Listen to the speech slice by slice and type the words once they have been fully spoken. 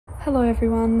Hello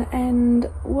everyone and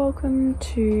welcome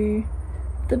to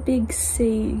the Big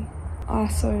C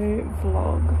ISO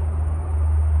vlog.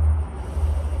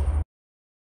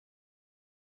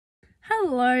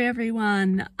 Hello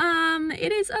everyone.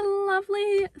 It is a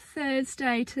lovely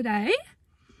Thursday today.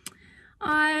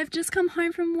 I've just come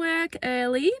home from work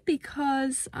early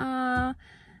because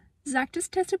Zach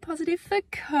just tested positive for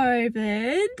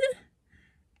COVID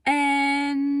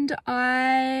and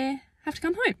I have to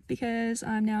come home because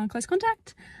I'm now in close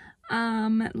contact.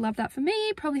 Love that for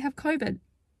me. Probably have COVID.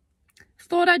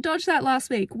 Thought I dodged that last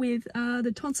week with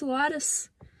the tonsillitis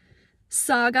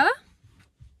saga.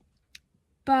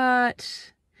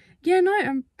 But yeah, no,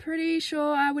 I'm pretty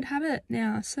sure I would have it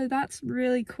now. So that's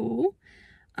really cool.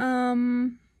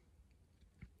 Love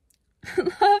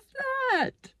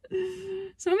that.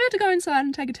 So I'm about to go inside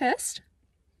and take a test.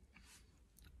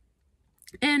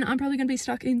 And I'm probably going to be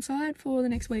stuck inside for the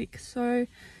next week. So,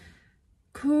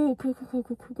 cool.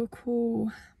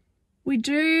 We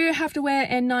do have to wear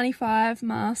N95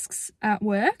 masks at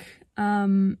work.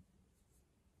 So,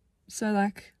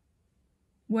 like,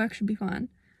 work should be fine.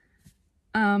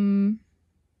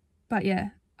 But yeah,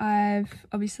 I've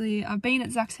been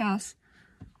at Zach's house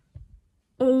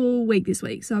all week this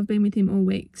week. So, I've been with him all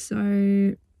week.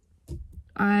 So,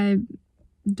 I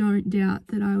don't doubt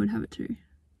that I would have it too.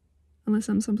 Unless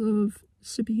I'm some sort of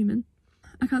superhuman.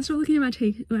 I can't stop looking at my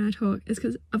teeth when I talk. It's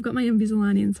because I've got my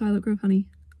Invisalign in, so I look real funny.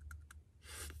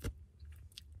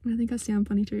 I think I sound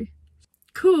funny too.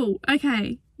 Cool.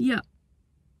 Okay. Yep.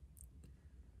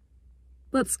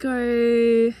 Let's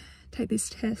go take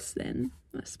this test then,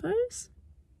 I suppose.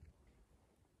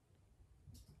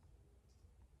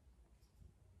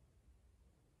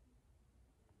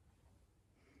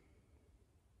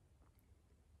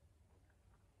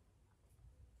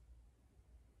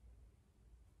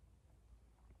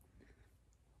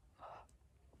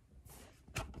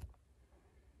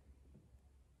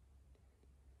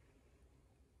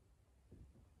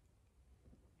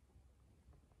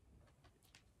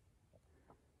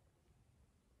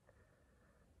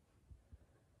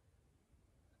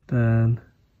 Then,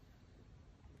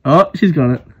 oh, she's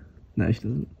got it. No, she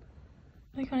doesn't.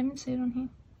 I can't even see it on here.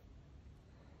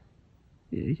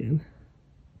 Yeah, you can.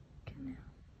 Okay, now.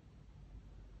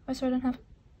 Oh, so I don't have it?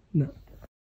 No.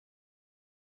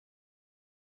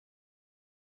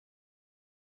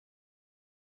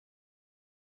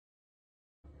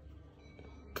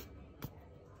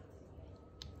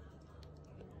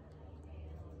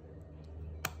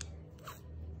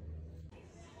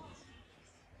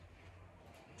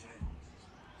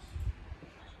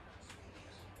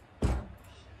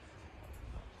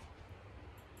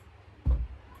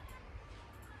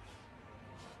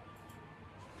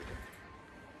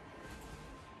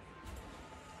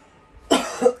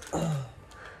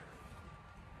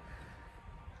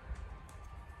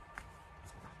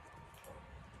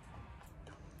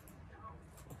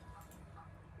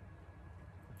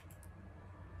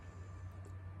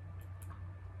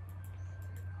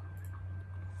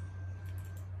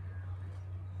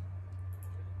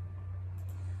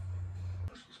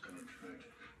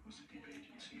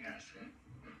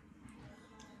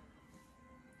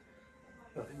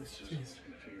 I think it's just going to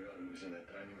figure out who's in that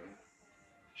dining room.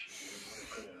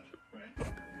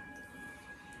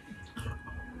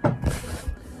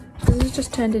 This has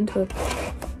just turned into a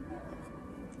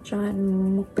giant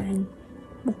mukbang.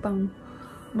 Mukbang.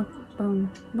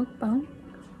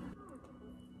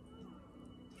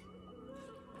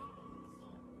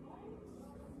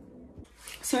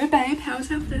 So babe, how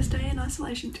was our first day in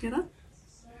isolation together?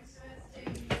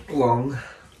 Long.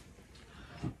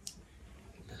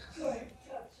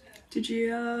 Did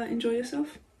you enjoy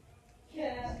yourself?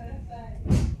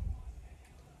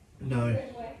 No.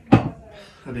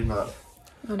 I'd be mad.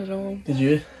 Not at all. Did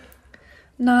you?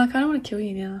 No, I kind of want to kill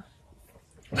you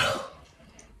now.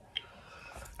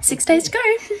 6 days to go.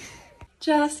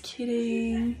 Just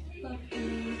kidding. Love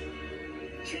you.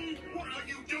 What are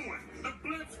you doing? The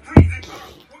blood's freezing.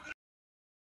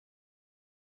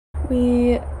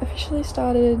 We officially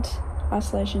started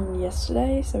isolation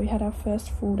yesterday, so we had our first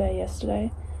full day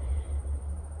yesterday.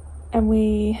 And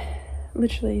we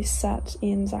literally sat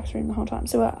in Zach's room the whole time.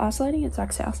 So we're isolating at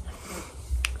Zach's house.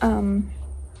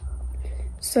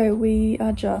 So we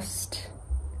are just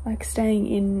like staying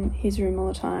in his room all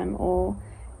the time, or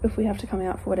if we have to come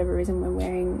out for whatever reason, we're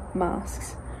wearing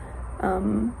masks.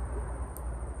 And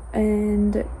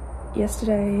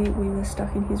yesterday we were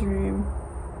stuck in his room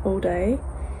all day.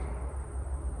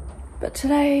 But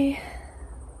today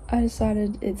I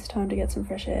decided it's time to get some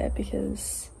fresh air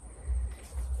because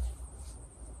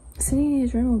sitting in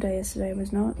his room all day yesterday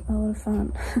was not a lot of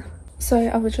fun. So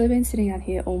I've literally been sitting out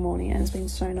here all morning and it's been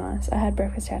so nice. I had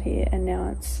breakfast out here and now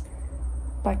it's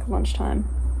like lunchtime.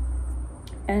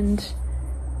 And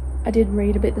I did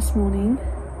read a bit this morning.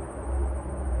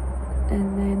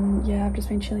 And then, yeah, I've just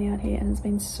been chilling out here and it's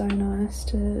been so nice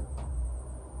to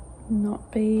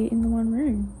not be in the one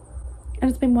room. And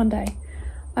it's been one day.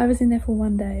 I was in there for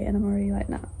one day and I'm already like,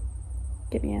 nah,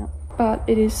 get me out. But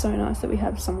it is so nice that we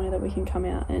have somewhere that we can come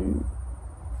out and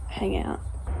hang out.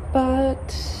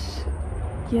 But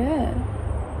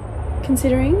yeah,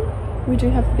 considering we do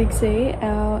have the big C,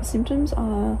 our symptoms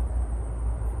are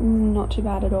not too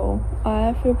bad at all.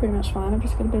 I feel pretty much fine. I've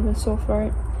just got a bit of a sore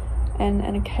throat and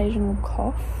an occasional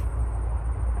cough.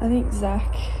 I think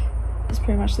Zach is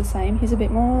pretty much the same. He's a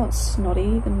bit more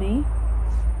snotty than me,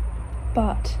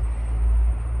 but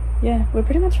yeah, we're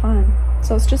pretty much fine.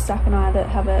 So it's just Zach and I that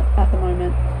have it at the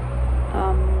moment.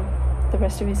 The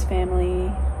rest of his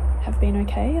family have been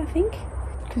okay, I think,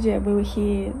 because yeah, we were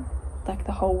here like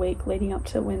the whole week leading up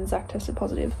to when Zach tested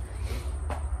positive.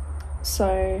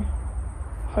 So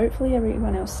hopefully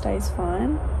everyone else stays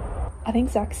fine. I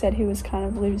think Zach said he was kind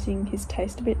of losing his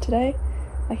taste a bit today,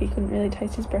 like he couldn't really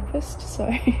taste his breakfast, so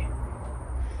he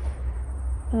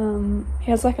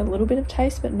has like a little bit of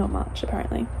taste but not much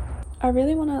apparently. I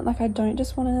really want to, like, I don't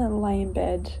just want to lay in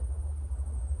bed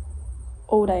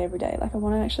all day every day. Like, I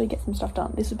want to actually get some stuff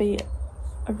done. This would be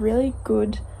a really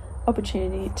good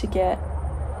opportunity to get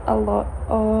a lot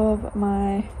of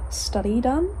my study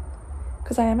done,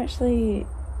 because I am actually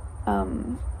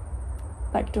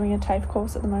like doing a TAFE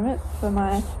course at the moment for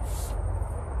my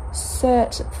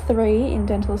Cert 3 in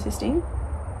dental assisting.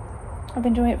 I've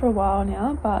been doing it for a while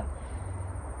now, but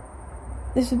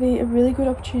this would be a really good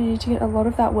opportunity to get a lot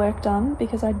of that work done,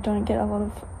 because I don't get a lot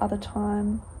of other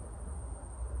time.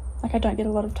 Like, I don't get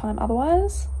a lot of time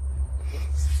otherwise.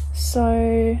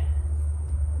 So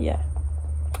yeah,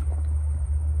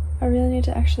 I really need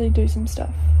to actually do some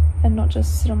stuff and not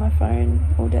just sit on my phone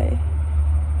all day,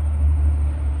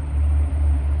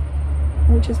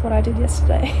 which is what I did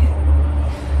yesterday.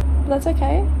 But that's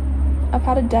okay. I've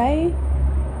had a day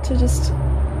to just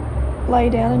lay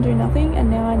down and do nothing, and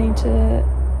now I need to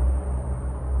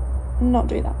not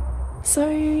do that. So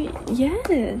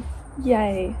yeah,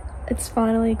 yay, it's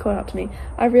finally caught up to me.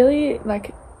 I really,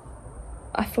 like,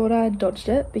 I thought I had dodged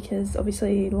it, because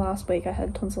obviously last week I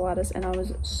had tonsillitis and I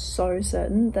was so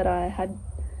certain that I had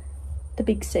the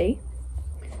big C,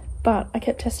 but I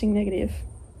kept testing negative,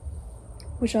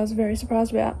 which I was very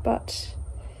surprised about. But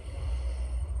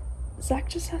Zach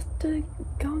just has to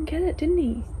go and get it, didn't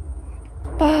he?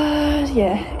 But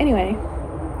yeah, anyway,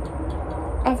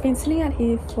 I've been sitting out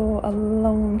here for a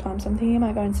long time, so I'm thinking I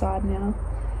might go inside now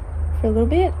for a little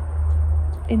bit.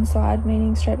 Inside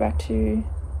meaning straight back to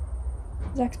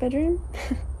Zach's bedroom.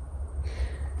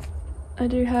 I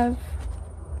do have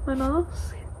my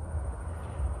mask.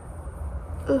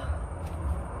 Ugh.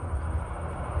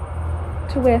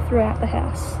 To wear throughout the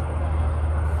house,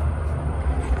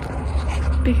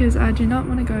 because I do not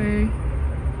want to go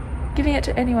giving it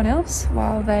to anyone else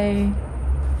while they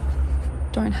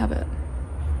don't have it.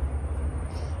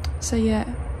 So yeah,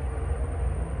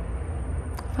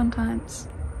 fun times.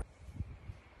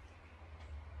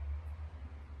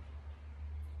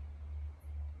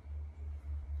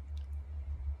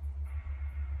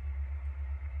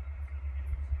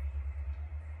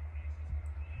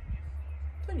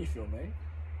 Don't you feel me?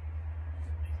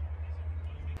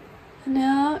 And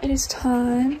now it is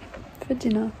time for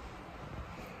dinner.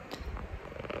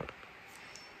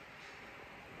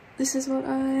 This is what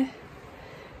I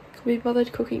could be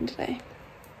bothered cooking today.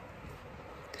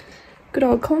 Good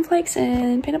old cornflakes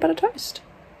and peanut butter toast.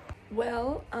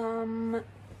 Well,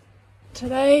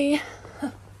 today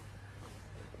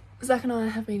Zach and I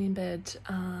have been in bed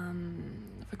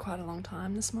for quite a long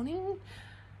time this morning.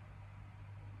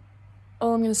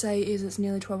 All I'm going to say is it's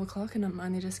nearly 12 o'clock and I'm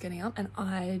only just getting up, and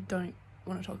I don't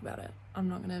want to talk about it. I'm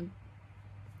not going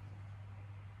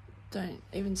to, don't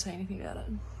even say anything about it.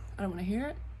 I don't want to hear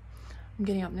it. I'm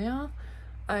getting up now.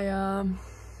 I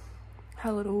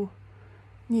had a little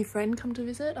new friend come to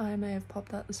visit. I may have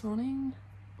popped that this morning.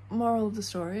 Moral of the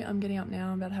story, I'm getting up now.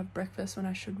 I'm about to have breakfast when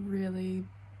I should really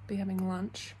be having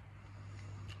lunch.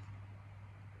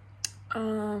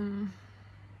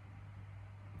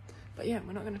 But yeah,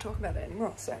 we're not going to talk about it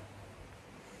anymore, so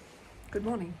good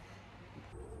morning.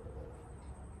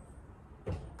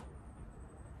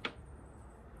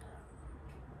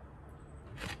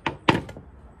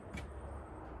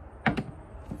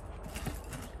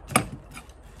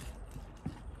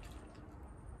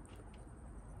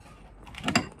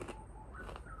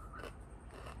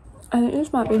 I think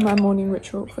this might be my morning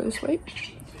ritual for this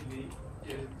week.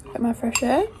 get my fresh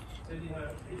air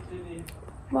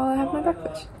while I have my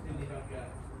breakfast.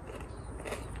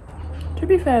 To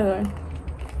be fair though,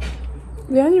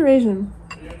 the only reason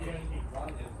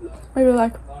we were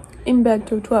like in bed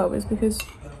till 12 is because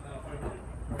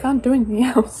we can't do anything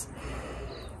else.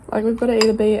 Like we've got to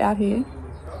either be out here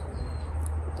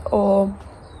or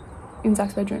in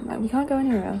Zach's bedroom. Like we can't go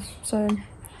anywhere else. So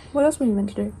what else were you meant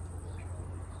to do?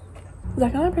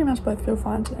 Zach and I pretty much both feel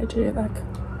fine today too. Like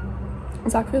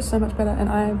Zach feels so much better and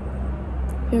I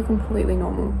feel completely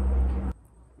normal.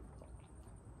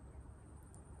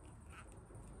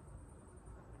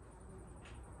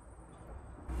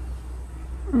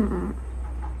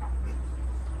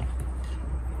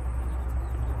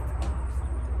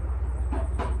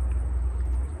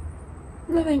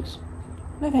 No thanks.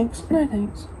 No thanks. No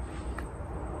thanks.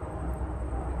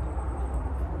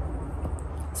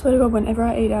 I swear to God, whenever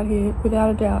I eat out here, without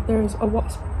a doubt, there is a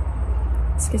wasp.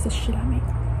 It scares the shit out of me.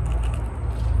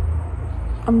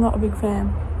 I'm not a big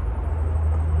fan.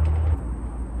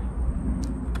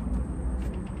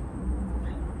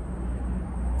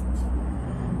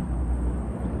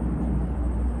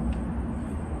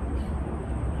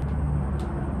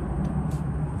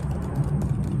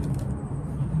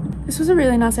 This was a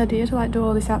really nice idea to like do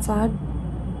all this outside,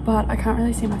 but I can't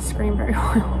really see my screen very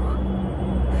well.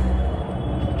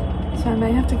 So I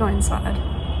may have to go inside.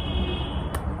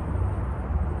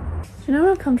 Do you know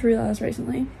what I've come to realise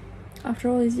recently, after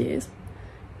all these years,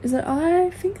 is that I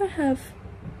think I have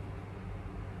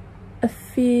a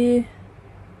fear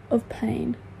of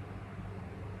pain,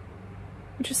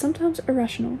 which is sometimes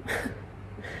irrational.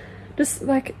 Just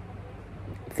like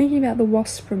thinking about the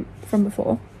wasp from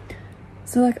before.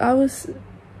 So like I was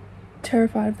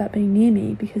terrified of that being near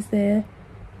me because there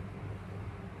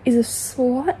is a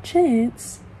slight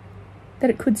chance that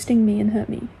it could sting me and hurt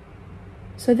me.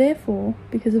 So therefore,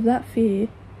 because of that fear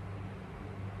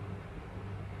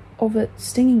of it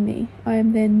stinging me, I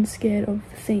am then scared of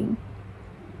the thing.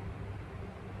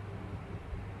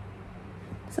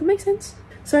 Does that make sense?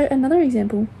 So another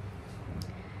example,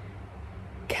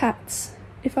 cats.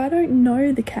 If I don't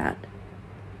know the cat,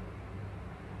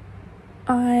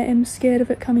 I am scared of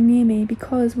it coming near me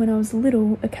because when I was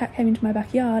little, a cat came into my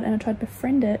backyard and I tried to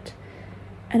befriend it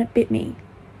and it bit me.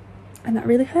 And that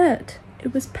really hurt.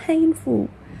 It was painful.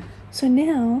 So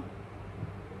now,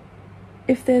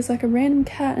 if there's like a random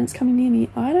cat and it's coming near me,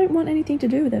 I don't want anything to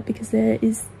do with it because there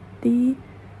is the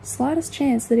slightest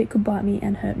chance that it could bite me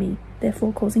and hurt me,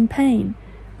 therefore causing pain.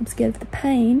 I'm scared of the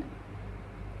pain,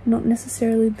 not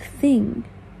necessarily the thing.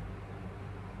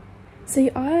 See,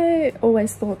 I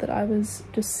always thought that I was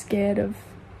just scared of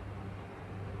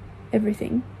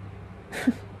everything.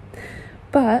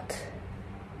 But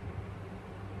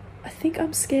I think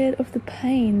I'm scared of the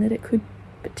pain that it could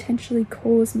potentially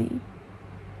cause me.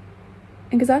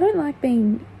 And because I don't like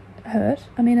being hurt,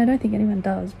 I mean, I don't think anyone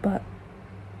does, but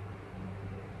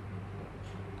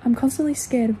I'm constantly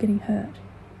scared of getting hurt.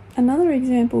 Another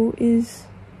example is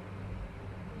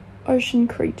ocean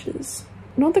creatures.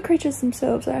 Not the creatures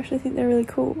themselves, I actually think they're really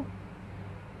cool,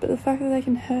 but the fact that they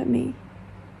can hurt me.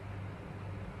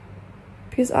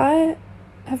 Because I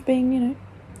have been, you know,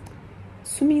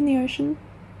 swimming in the ocean,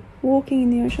 walking in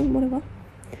the ocean, whatever,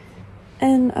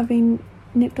 and I've been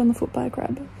nipped on the foot by a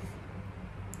crab.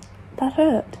 That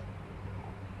hurt.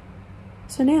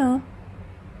 So now,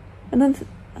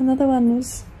 another one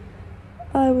was,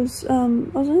 I was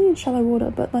only in shallow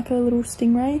water, but like a little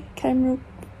stingray came real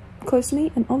close to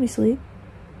me, and obviously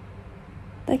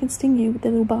they can sting you with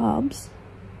their little barbs.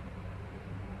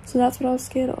 So that's what I was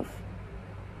scared of.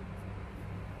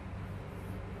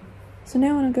 So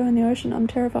now when I go in the ocean, I'm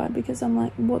terrified because I'm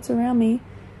like, what's around me?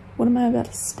 What am I about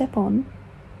to step on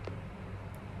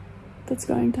that's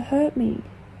going to hurt me?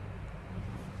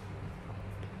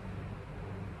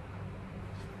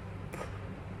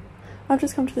 I've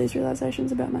just come to these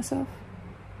realizations about myself.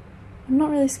 I'm not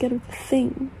really scared of the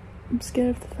thing. I'm scared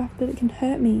of the fact that it can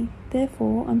hurt me.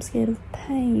 Therefore, I'm scared of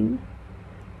pain.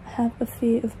 I have a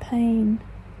fear of pain.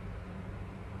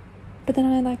 But then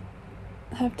I like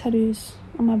have tattoos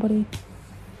on my body.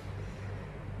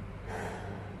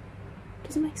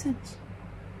 Doesn't make sense.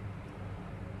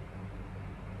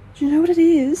 Do you know what it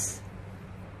is?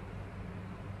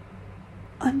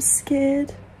 I'm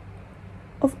scared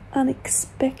of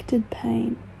unexpected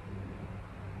pain.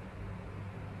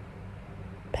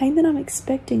 Pain that I'm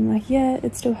expecting, like, yeah,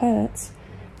 it still hurts,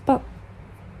 but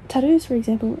tattoos, for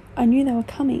example, I knew they were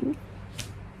coming.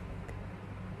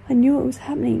 I knew it was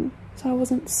happening, so I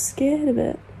wasn't scared of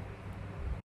it.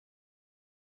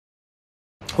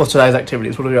 What's today's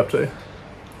activities? What are you up to?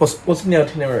 What's in the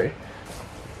itinerary?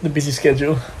 The busy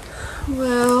schedule?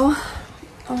 Well,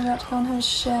 I'm about to go and have a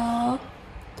shower.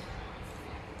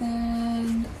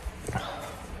 Then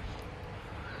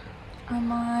I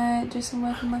might do some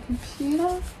work on my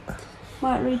computer.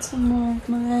 Might read some more of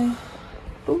my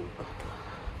book.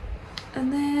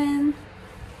 And then,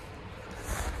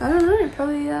 I don't know,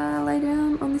 probably lay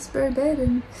down on this very bed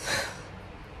and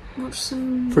watch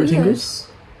some Fruit videos. fingers?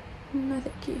 No,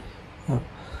 thank you. Oh.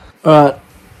 Alright.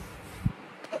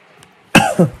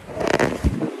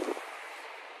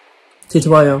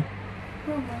 TTYL.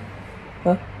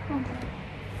 Huh?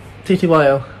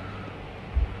 TTYL.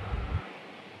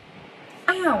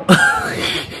 Ow!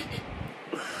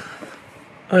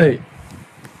 Hey.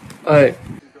 Hey.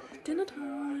 Dinner time.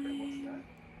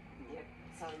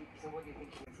 To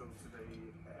be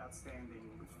outstanding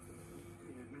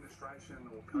in administration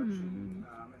or coaching,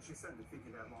 and she's certainly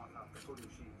thinking about life after footy.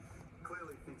 She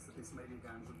clearly thinks that this media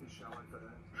games will be shallow for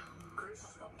her. Chris,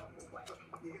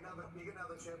 you get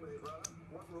another chat with your brother.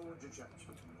 What rule would you change?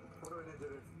 What do we need to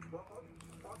do?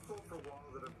 I've thought for a while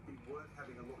that it'd be worth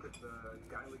having a look at the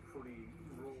Gaelic footy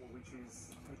rule, which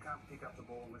is you can't pick up the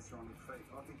ball unless you're on your feet.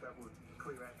 I think that would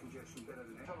clear out congestion better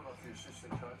than ever. Coming off your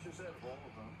assistant coaches, out of all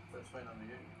of them, that's been under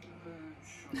you. Who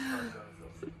should coach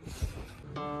AFL?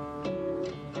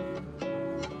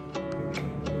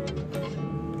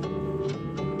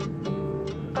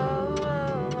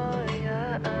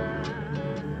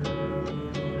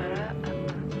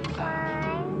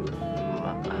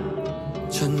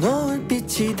 저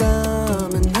노을빛이 다